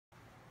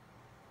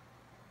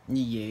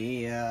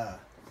Yeah,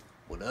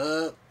 what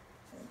up?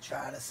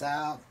 Try this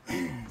out,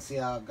 see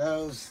how it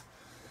goes.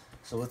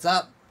 So what's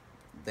up?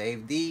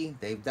 Dave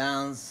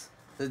Downs,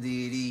 the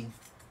deity,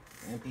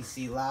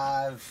 MPC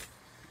Live,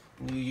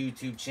 new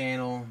YouTube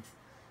channel.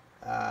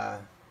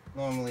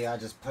 Normally I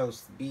just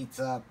post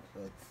beats up,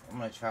 but I'm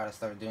gonna try to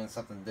start doing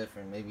something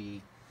different.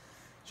 Maybe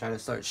try to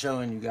start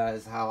showing you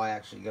guys how I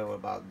actually go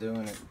about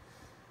doing it.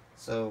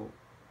 So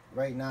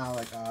right now,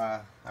 like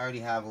I already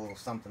have a little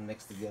something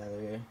mixed together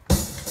here.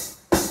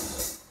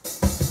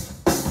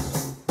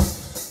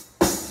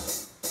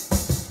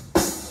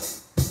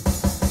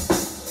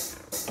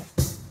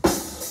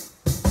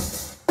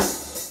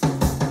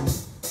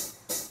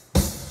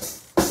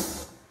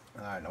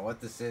 Alright, now what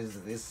this is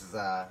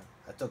I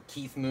took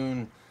Keith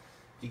Moon.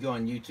 If you go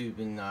on YouTube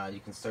and you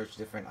can search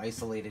different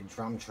isolated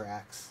drum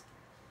tracks,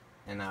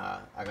 and I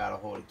got a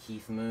hold of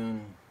Keith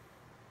Moon.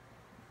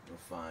 You'll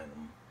find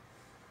him.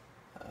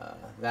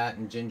 That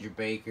and Ginger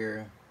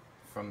Baker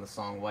from the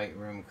song White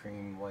Room,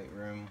 Cream White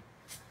Room.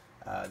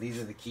 These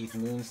are the Keith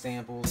Moon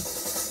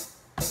samples.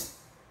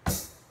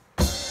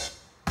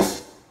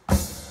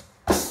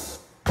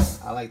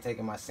 I like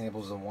taking my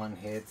samples in one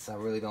hits. I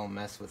really don't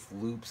mess with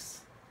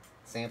loops,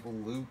 sample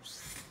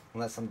loops,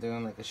 unless I'm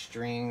doing like a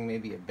string,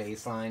 maybe a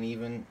bass line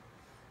even,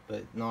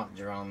 but not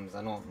drums.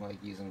 I don't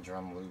like using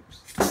drum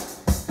loops.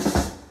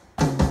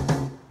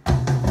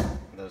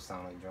 Those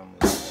sound like drum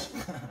loops.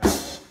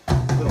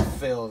 Little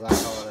fills, I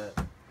call it.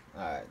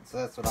 Alright, so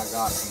that's what I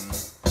got from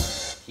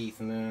Keith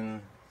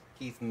Moon.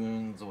 Keith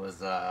Moon's was,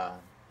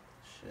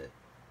 shit.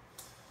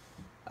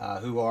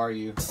 Who Are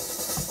You?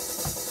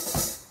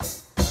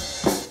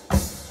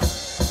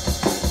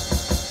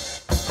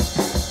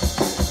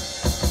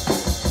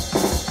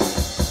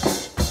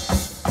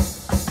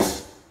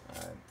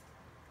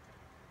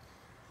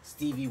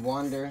 Stevie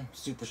Wonder,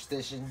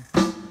 Superstition.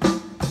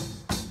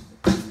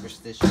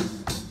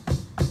 Superstition.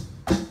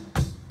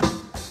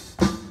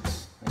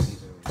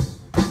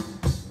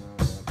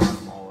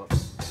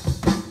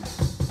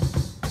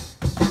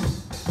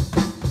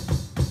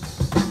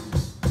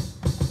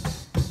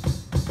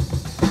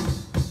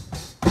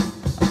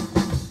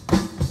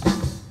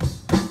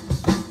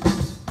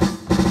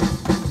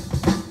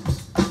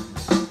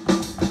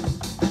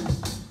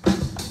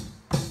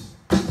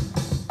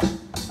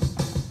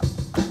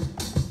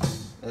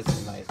 This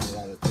is nice, because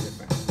that is two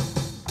different.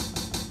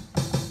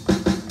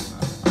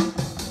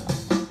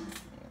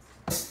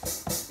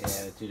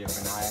 Yeah, two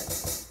different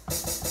hi-hats.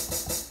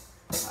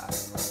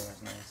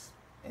 That's nice.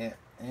 Yeah,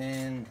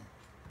 and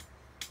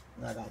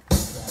I got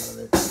this out of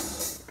it.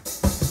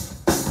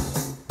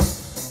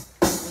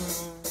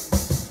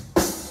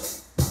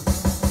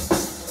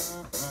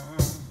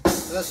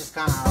 So that's just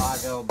kind of how I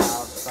go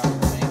about starting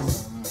to make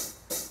some.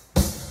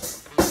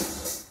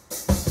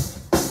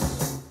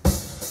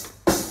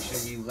 Make sure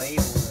you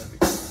label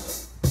everything.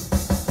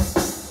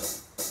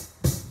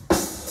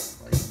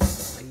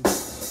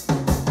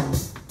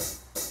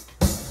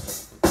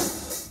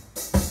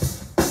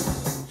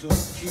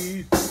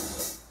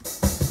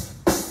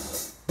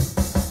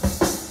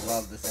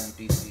 Love this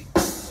MPC.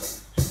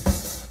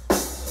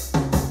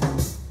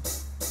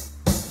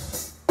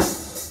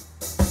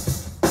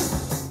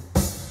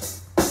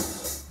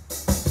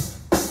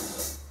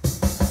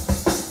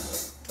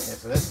 Yeah,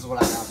 so this is what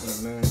I got from the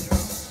Moon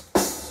drums.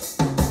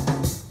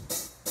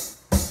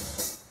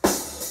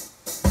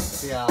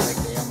 See how like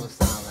they almost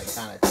sound like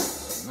kind of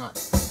not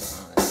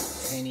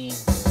tinny.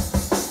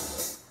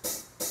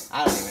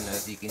 I don't even know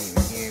if you can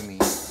even hear me.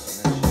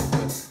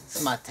 This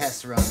is my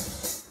test run.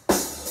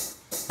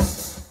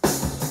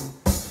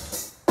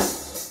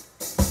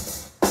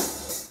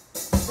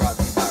 Brought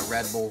to you by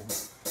Red Bull.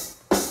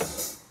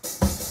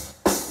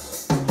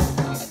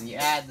 You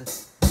add them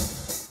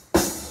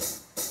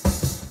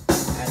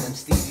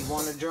Stevie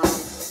Wonder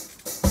drums.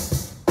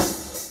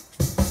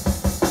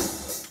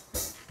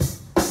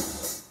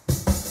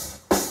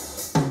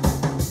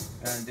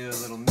 Gonna do a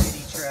little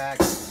MIDI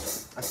track.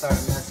 I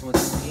started messing with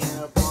the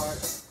piano part.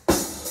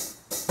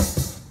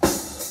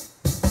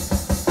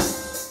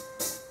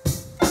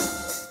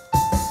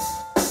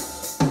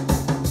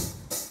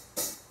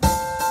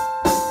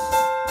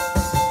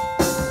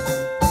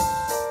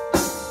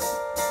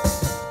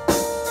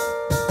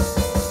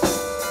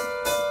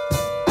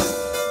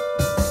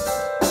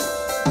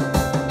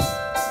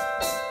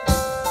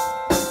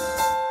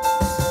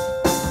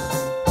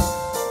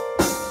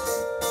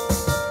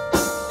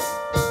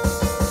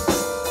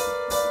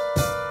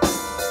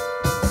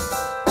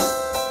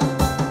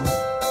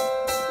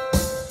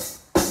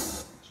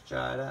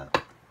 Try it out.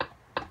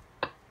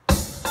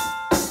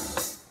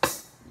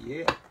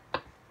 Yeah.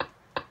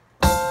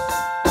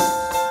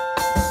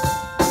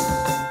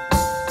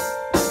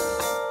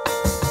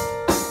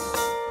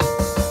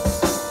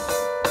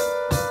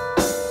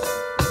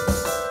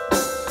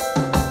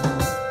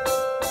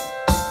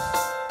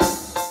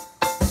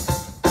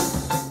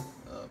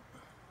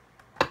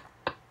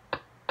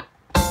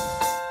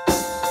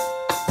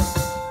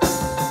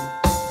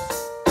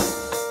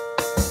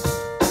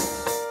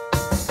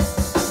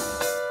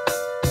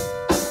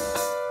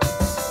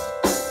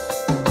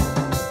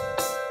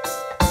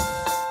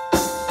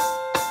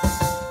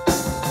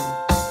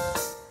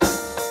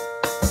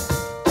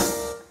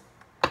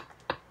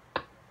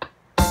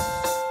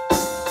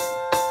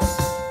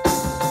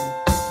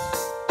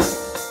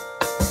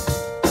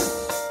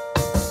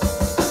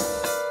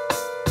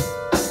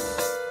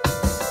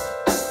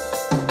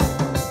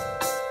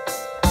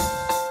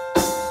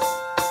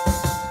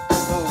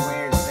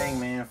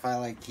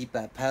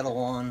 keep that pedal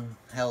on,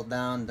 held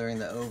down during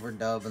the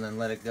overdub, and then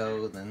let it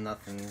go, then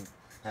nothing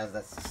has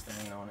that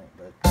sustain on it.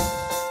 But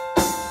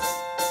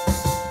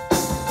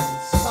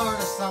start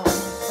of something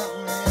new.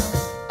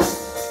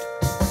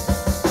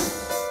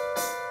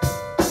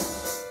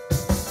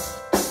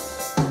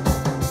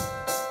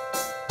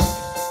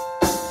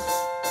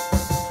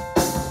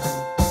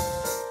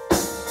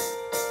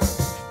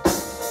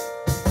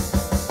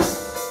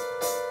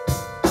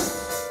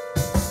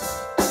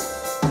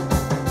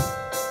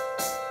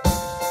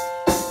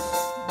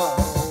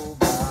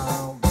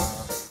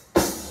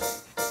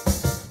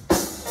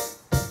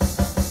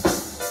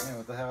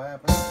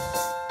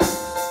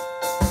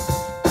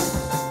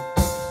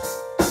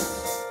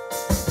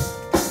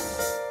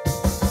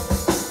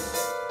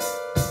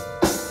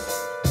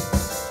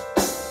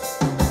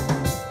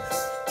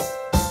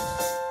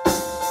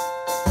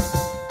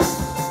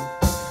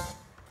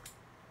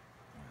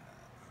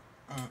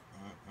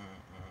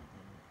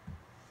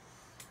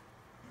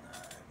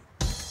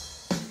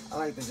 I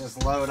like to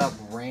just load up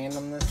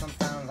randomness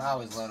sometimes. I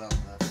always load up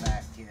the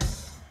fact kit.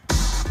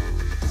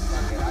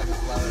 Fuck it, I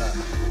just load up.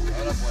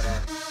 Load up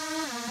whatever.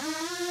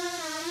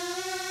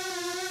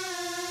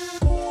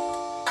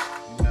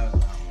 Who knows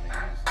what I'm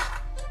gonna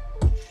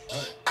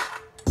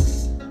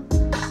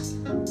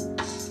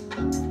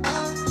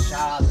use.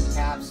 Shout out to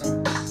Capsule.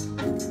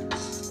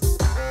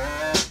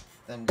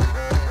 Them good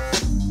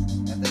kids.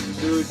 Got them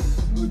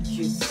good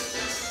kids.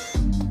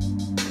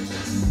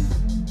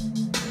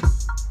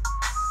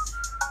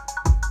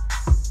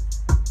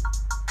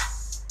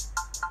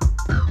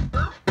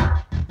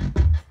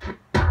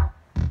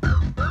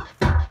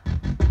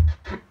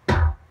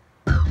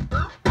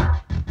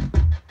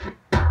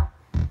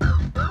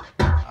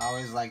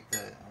 Like to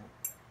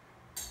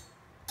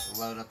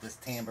load up this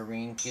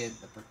tambourine kit,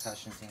 the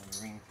percussion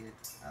tambourine kit.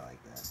 I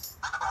like that.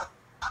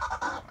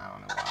 I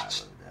don't know why I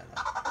loaded that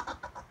up.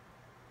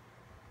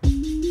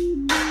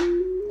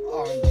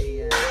 R&B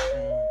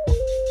action.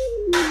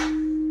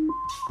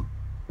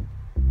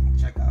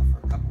 Check out for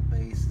a couple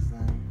basses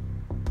then.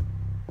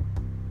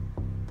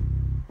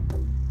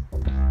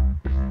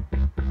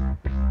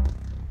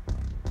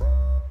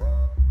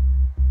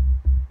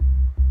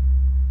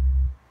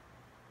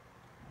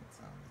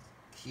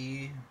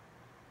 Key.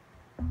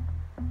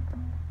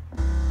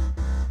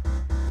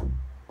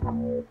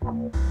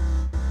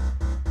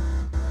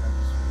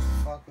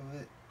 Fuck of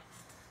it.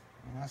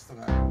 I still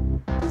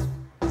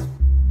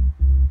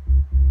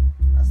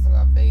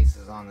got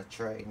basses on the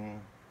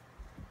Triton,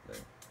 but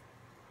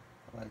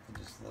I like to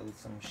just load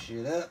some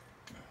shit up.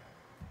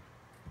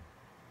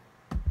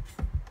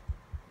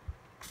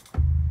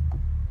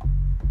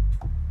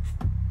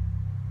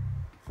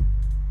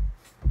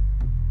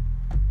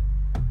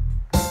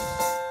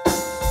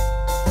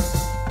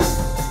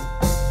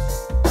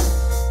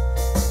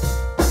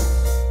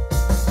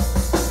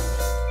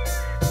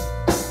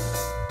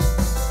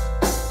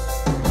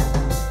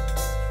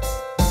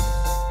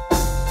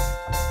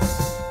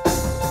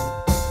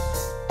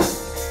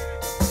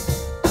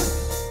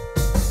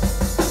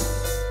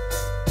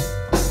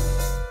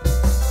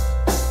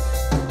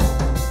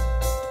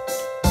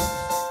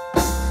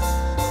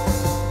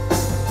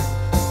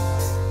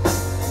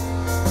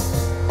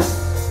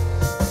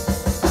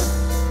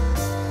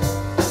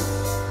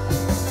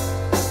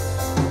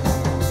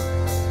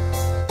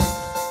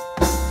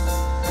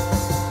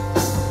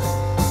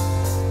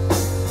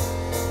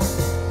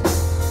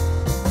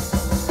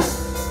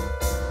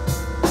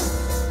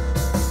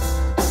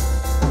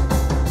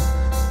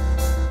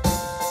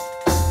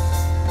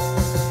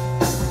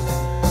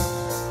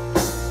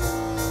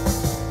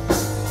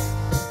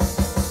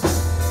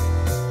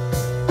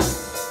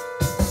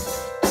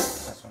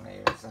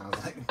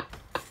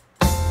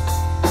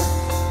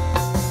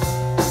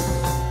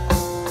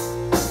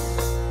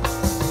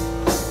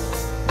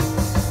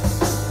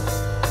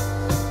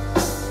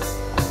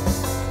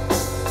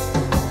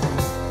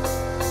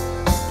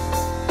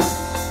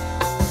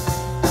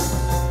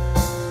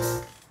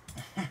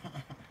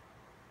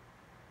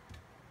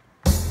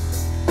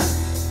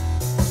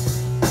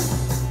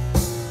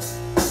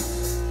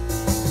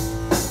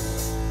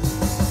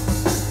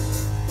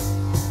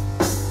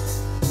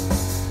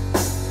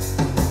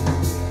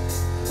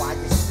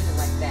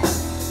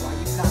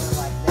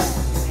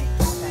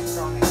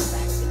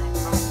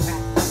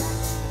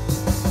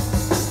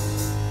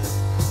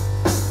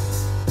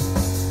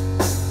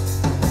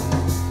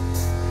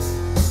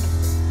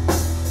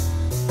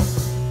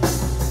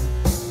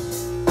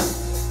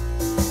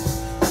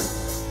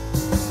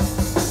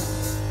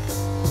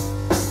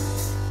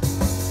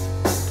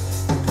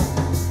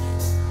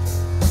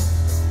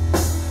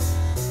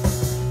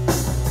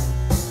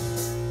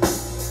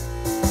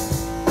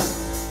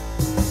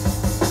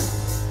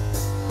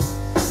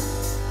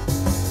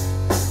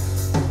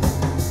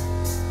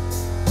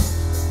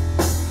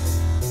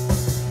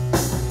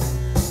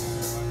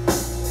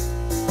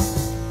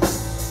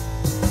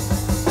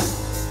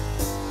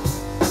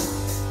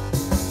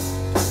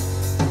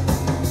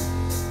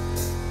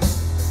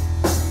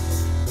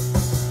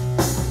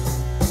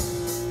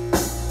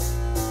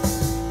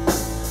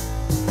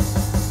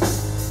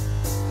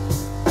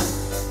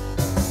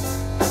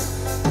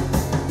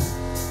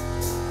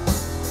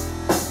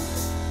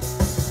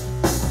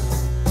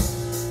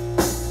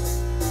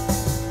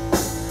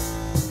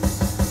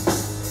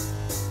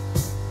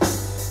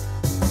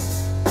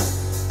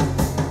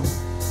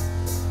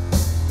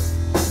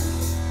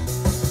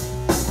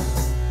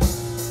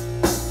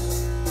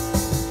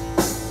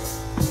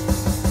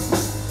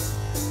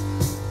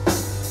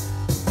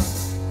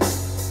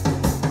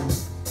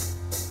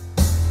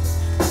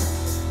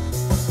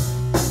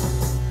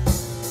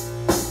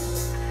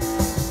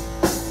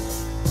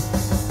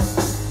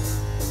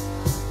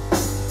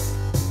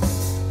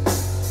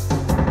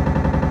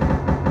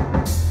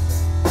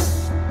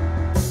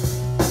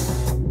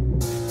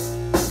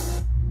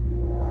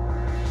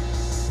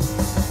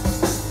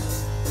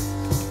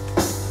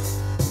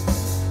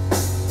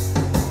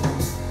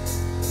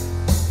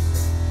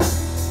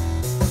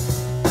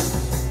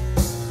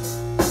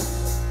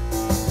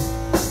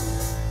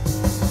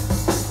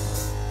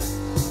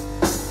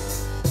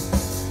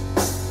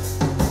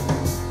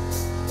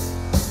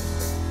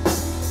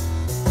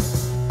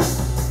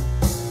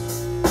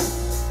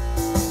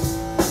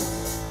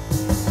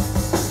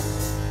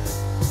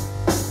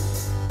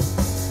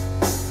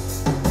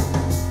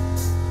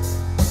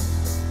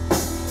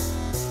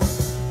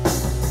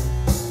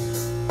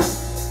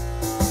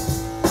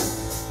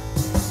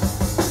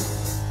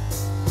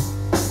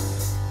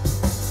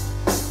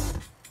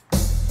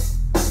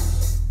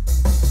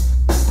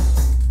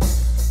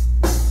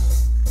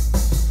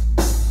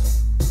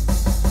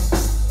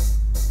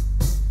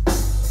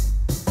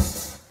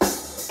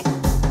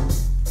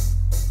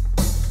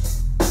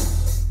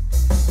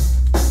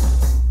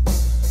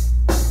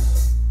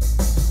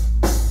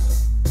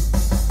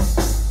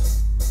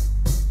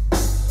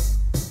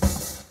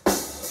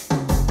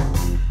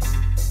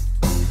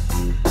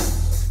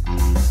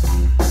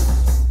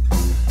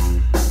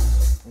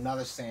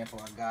 another sample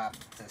I got.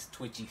 It says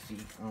Twitchy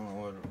Feet. I don't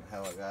know what the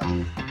hell I got.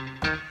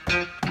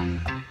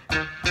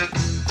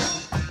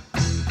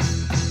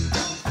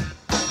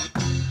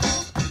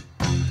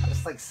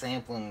 Just like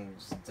sampling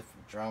just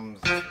different drums.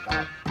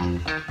 I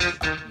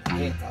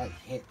like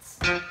hits,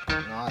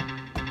 not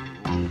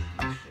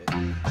shit.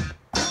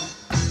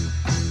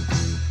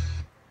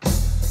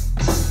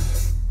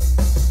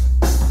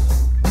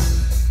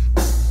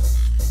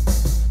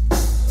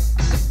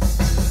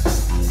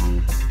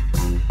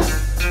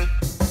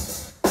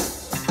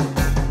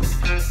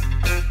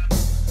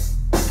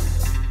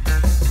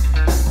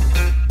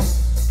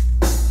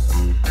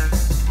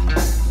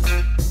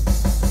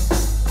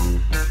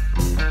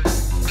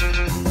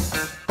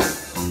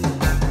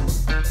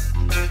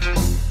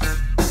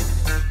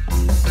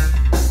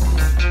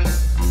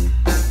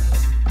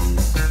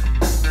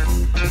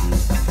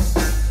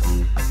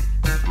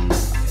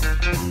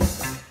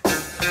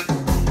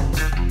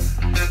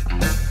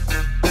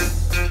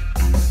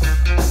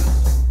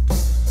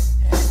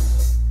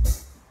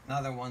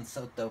 Another one,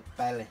 Soto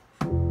Pele.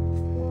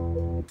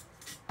 Don't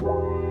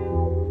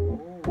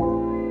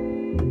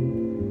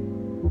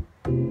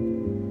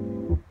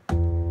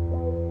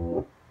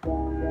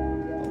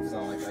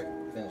sound like I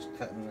can finish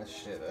cutting this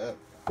shit up.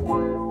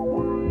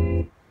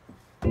 It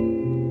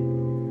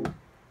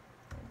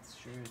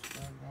sure as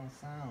fuck don't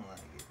sound like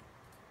it.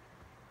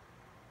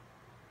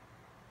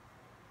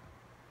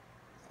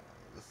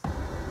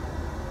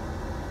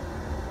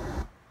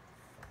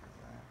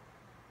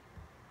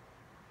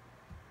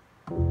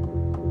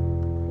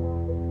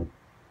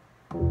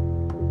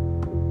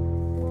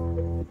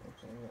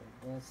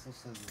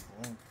 This is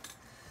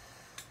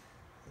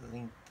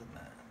link to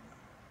man.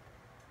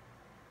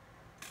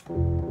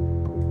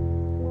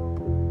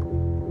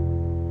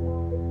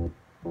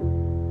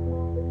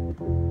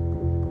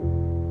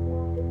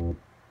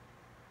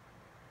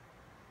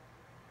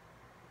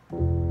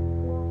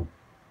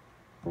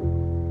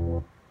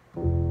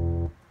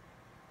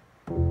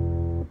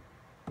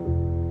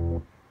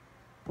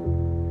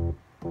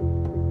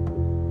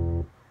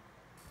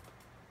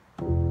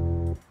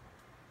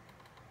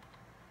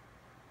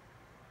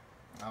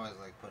 I always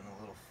like putting a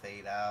little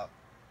fade out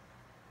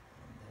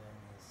and doing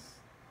this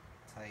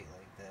tight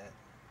like that.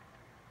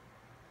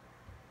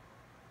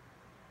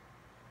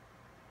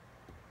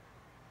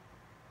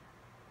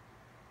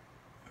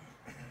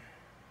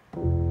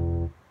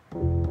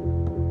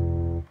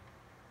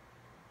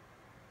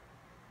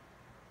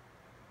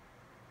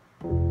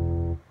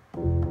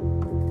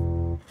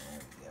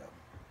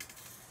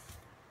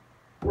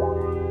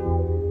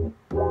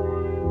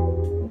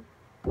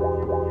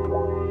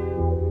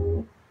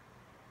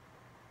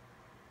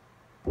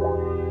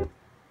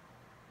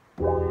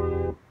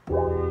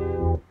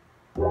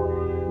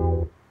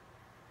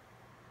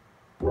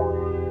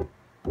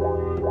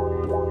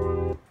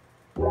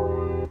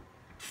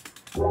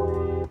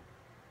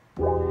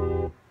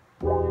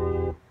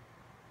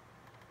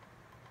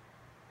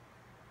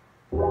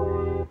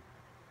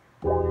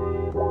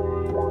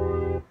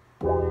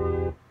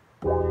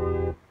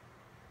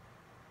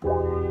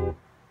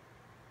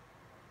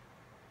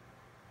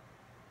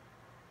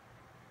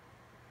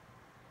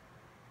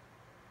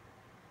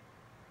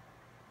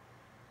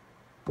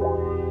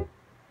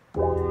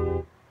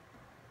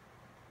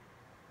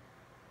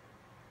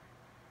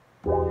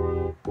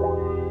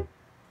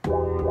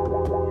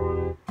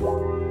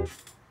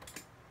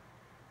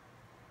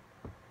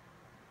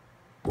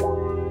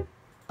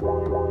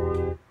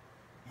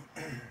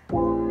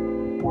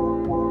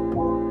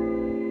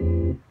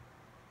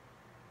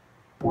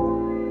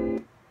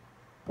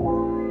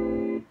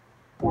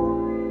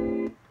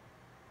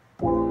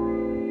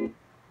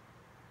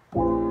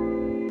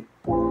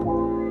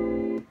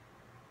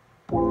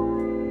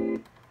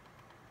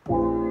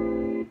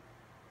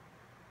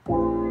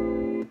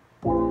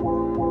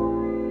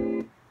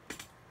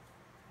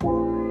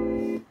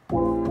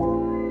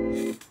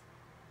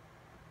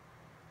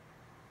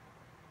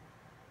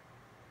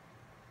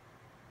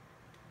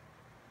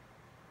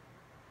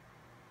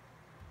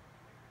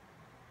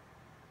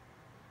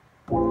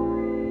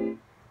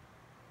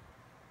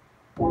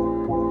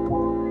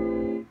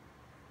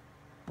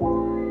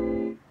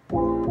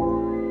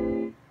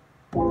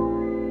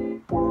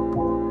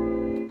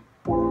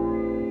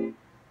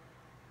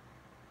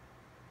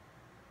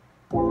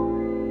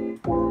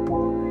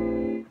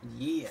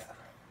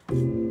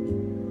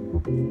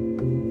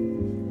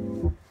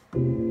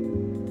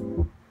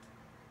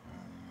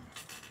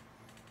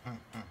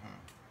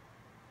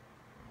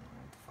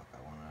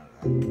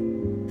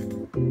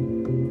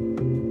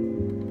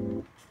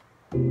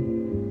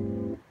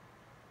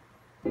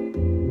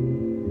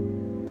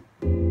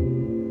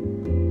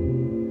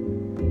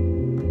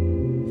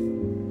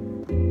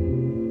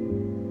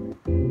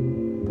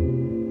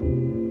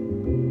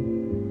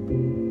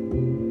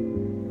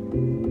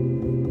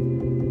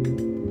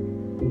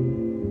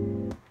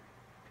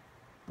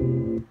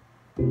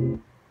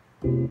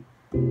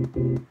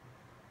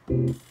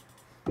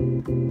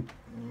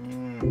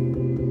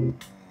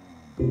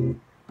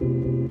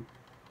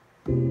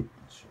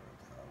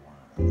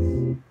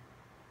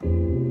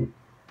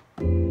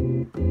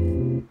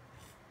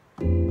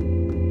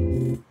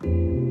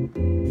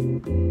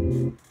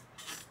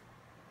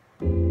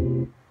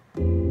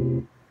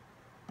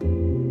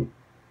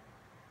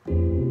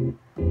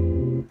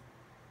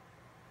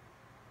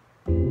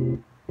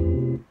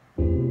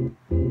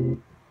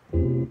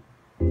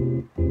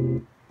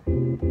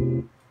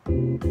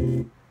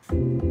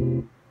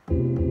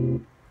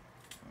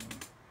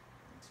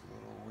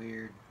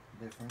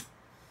 different.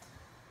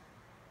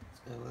 Let's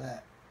go with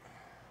that.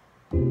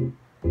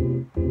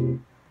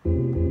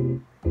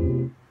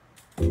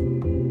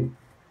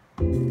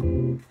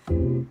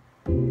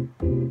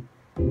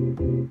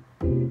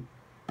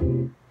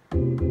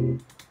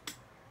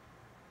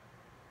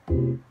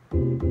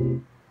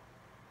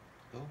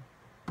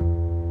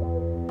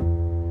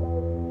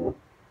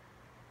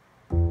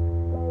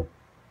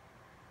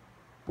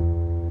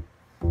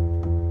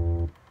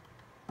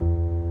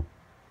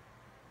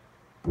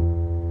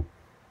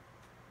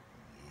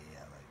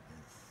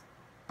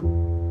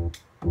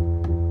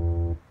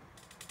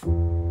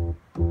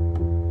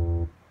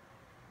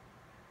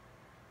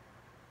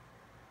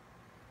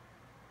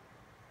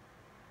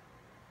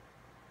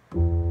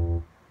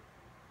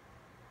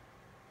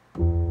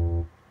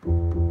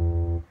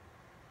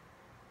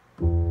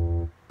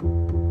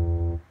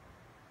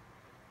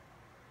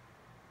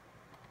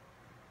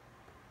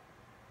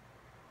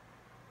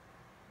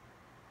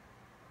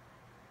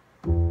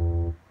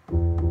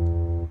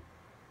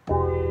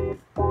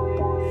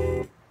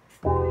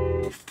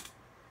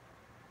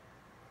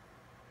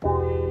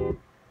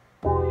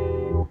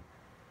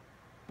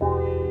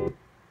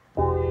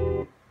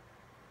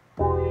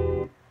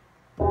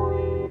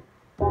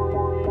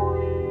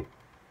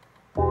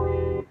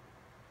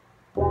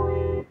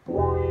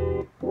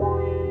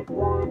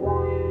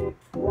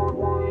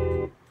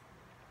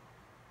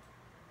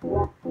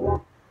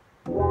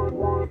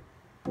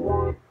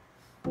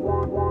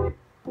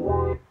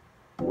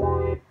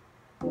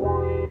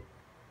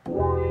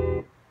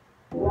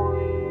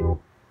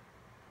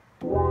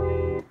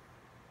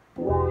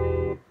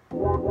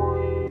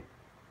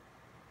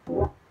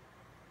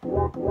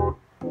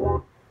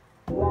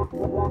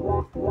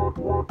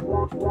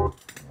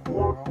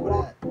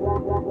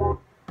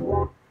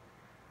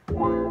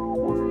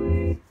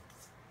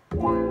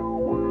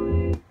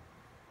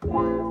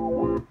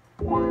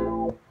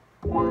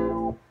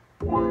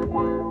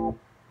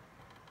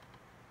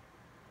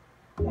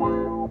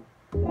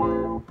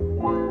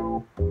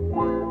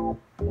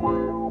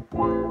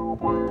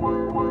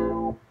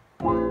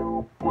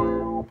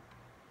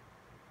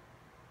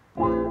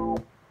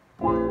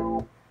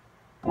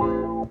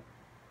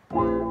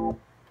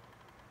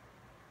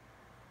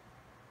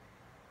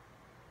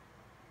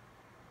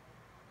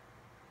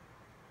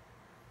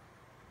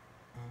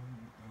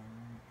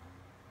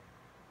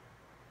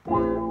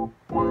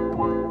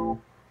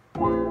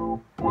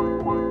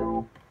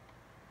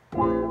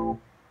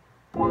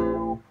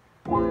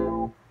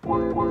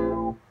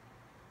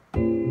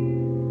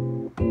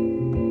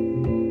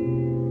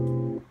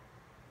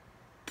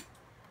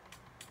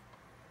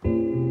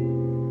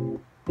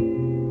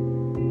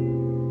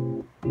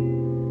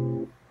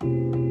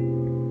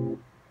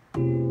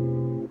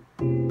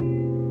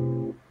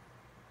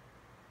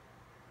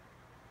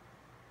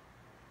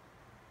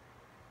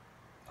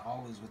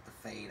 Always with the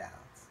fade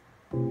outs.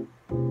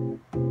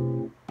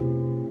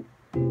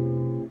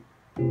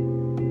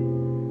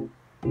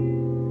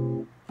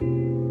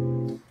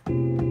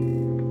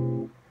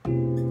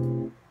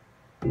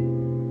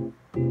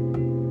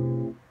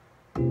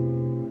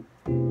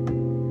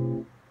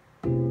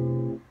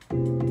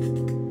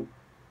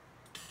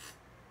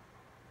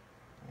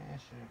 Yeah,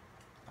 sure.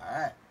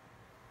 Alright.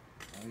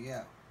 There we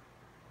go.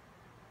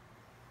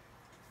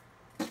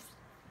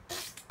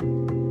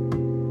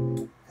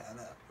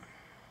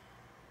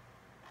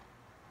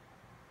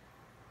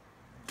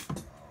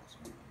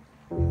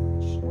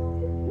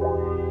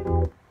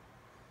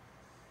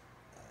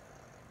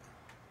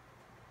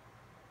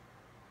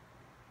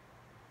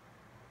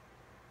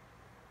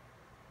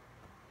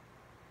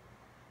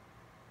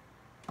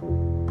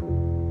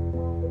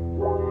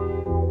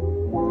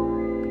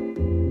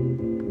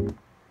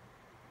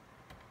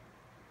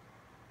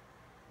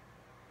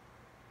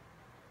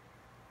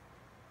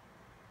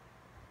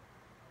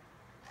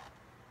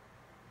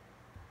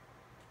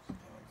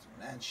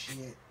 That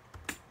shit,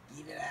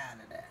 get it out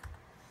of there.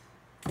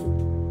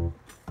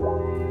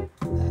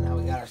 And now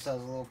we got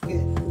ourselves a little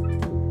kit.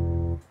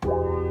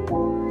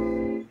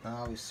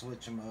 Now we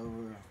switch them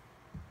over to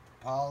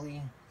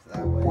poly, so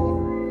that way it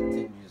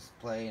continues to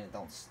play and it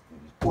don't.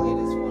 You play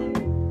this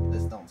one,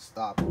 this don't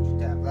stop once you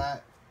tap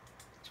that.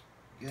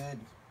 Good.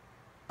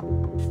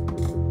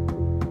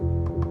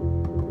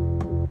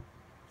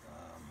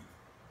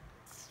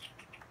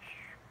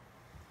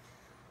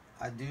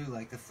 I do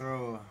like to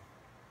throw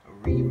a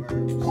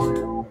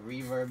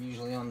reverb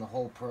usually on the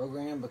whole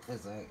program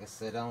because, like I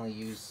said, I only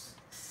use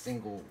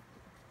single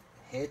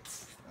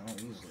hits. I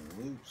don't use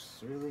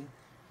loops really.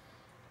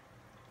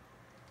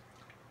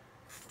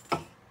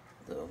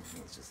 So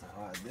that's just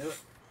how I do it.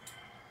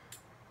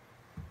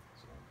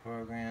 So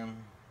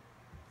program,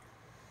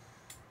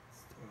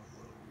 let's throw a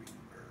little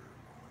reverb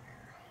on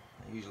here.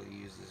 I usually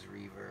use this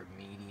reverb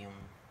medium.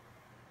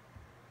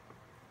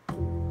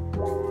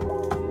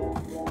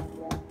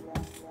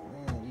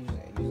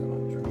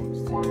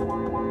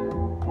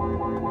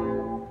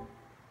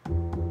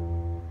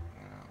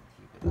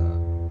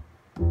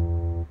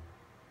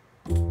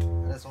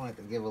 I just wanted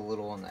to give a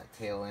little on that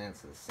tail end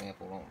so the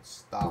sample don't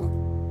stop.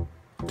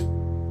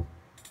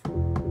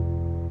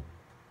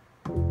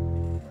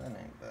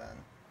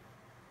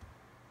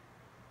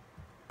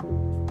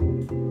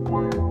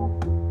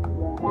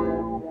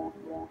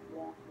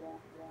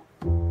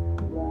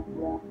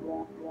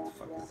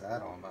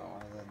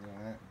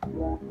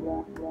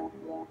 Must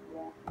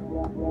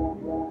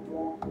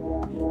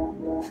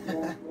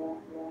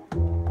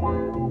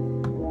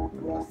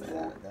have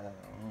had that. I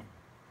don't know.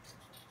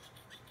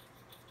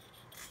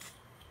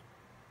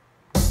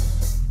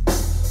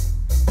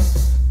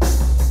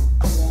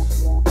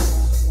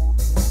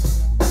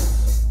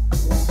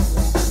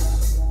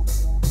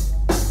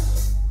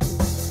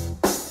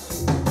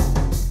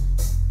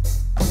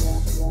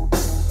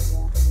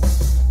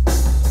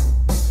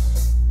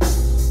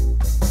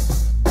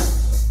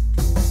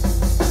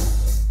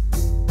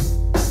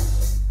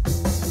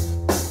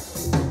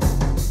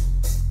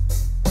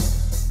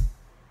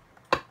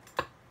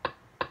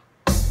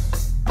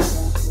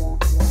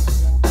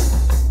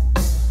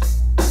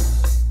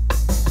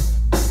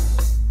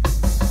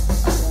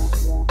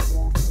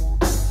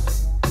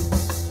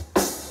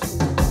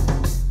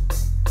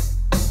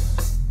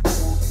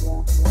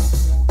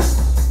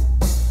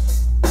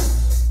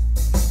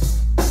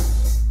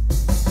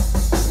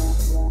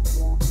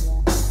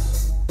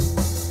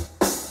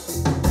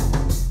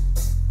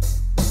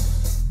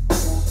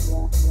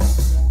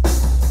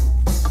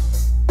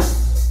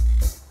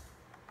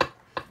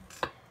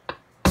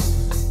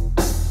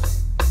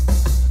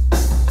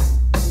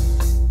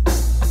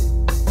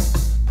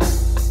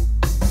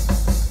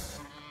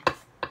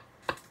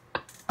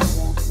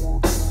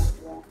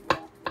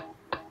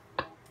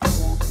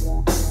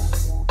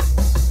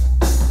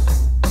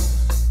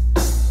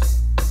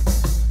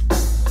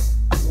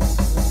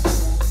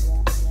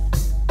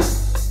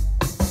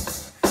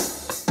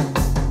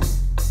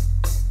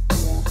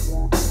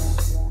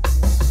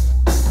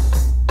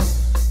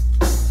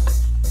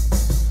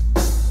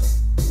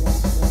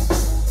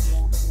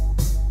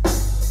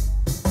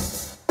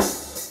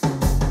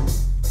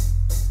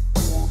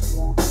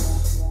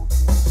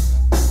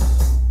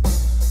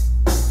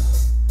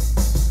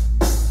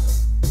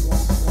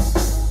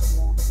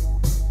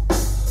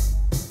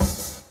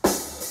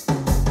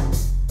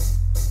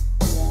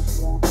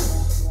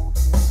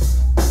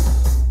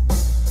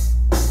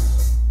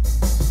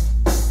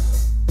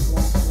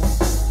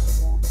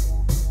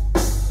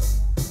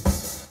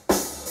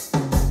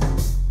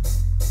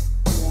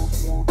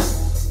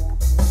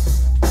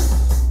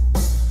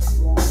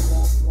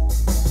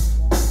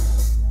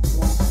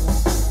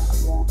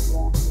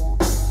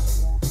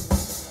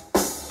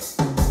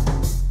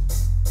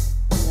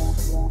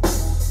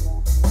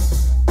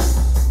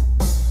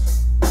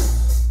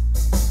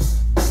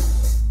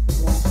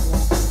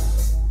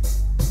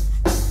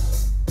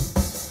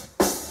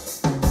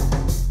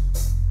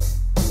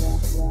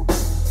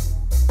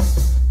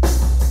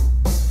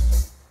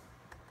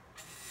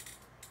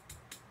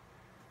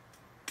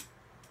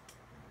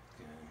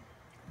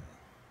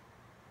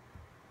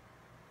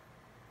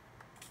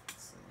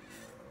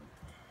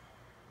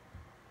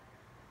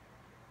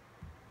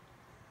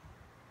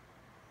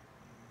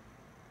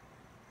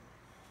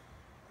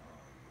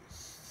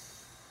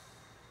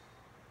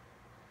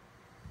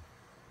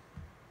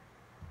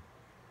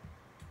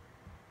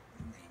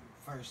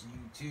 First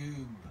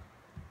YouTube.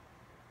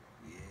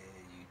 Yeah,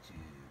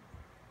 YouTube.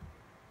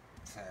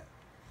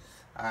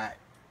 Alright.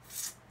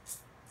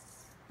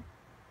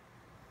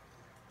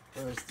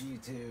 First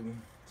YouTube.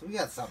 So we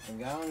got something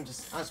going. I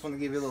just want to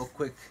give you a little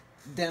quick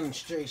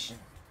demonstration.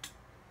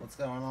 What's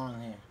going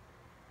on here.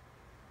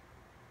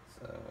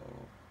 So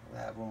we'll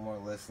have one more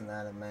listen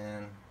at it,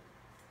 man.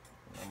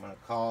 I'm gonna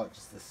call it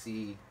just to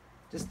see,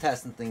 just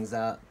testing things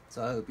out.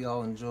 So I hope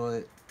y'all enjoy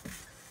it.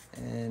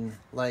 And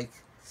like,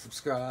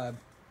 subscribe,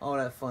 all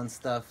that fun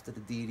stuff to the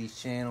Deity's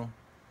channel.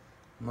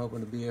 I'm hoping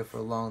to be here for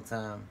a long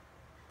time.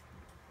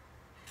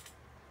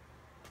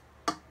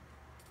 And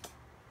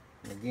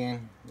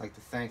again, I'd like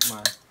to thank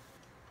my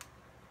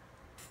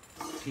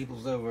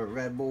peoples over at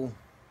Red Bull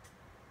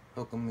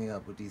hooking me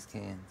up with these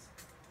cans.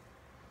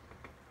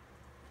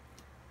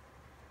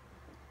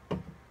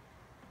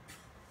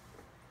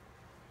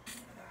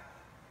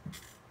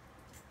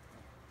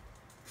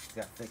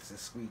 Gotta fix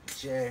this squeaky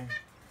chair.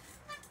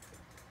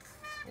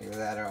 Either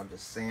that or I'll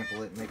just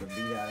sample it and make a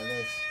beat out of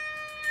this.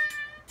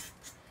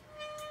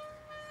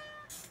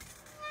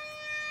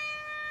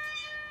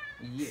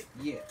 Yeah,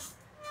 yeah.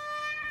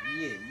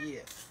 Yeah,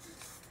 yeah.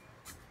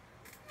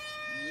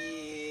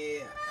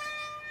 Yeah.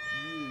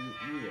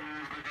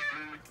 Yeah.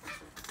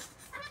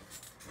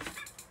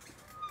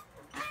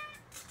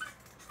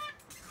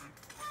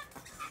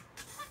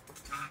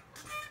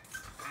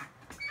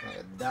 Like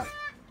a duck,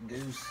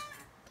 goose.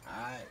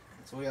 Alright,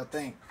 that's what y'all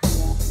think.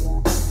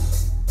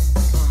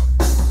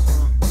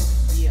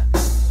 Yeah.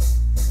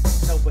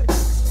 So it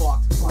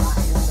sparks fly,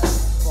 it's the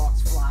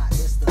sparks fly,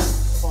 it's the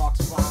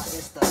sparks fly,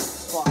 it's the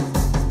sparks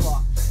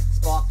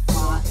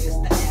fly, it's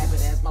the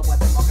habit as my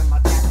weapon, marking my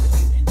tablet,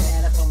 computing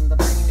data from the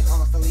brain that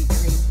constantly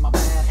creates my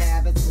bad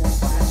habits.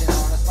 Flashing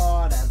on a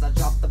start as I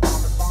drop the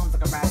bombs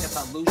like a racket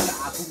Fallujah.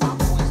 I put my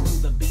points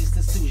through the beast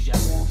of Suja.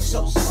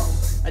 So slow,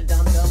 a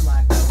dum-dum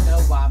like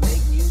no-no. I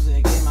make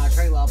music in my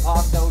trailer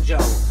park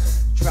dojo.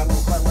 Treble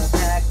clever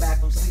attack, back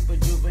from sleep,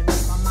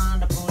 rejuvenate my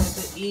mind, I put it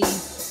to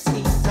ease.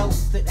 Ski so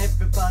that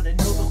everybody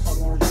knows I'm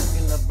fucking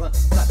drinking the blunt.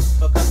 Suck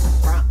because the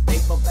front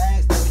paper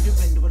bags, never you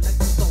been to a liquor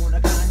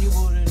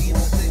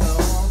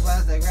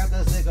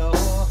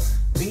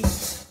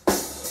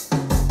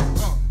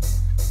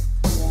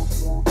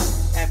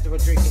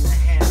took a drink in the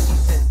hand. She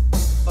says,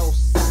 both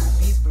side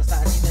piece, but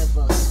aside she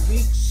never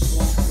speaks.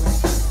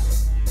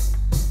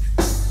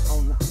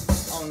 Oh no,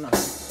 oh no,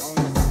 oh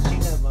no, she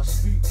never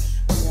speaks.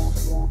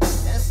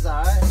 That's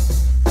alright.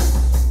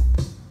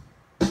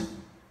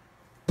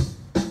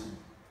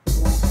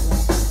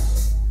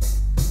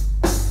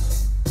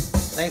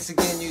 Thanks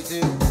again,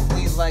 YouTube.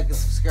 Please like and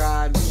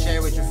subscribe.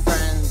 Share with your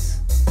friends.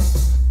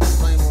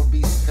 Plenty more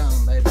beats to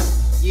come, baby.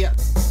 Yep.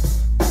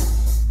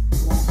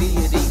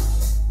 D-A-D.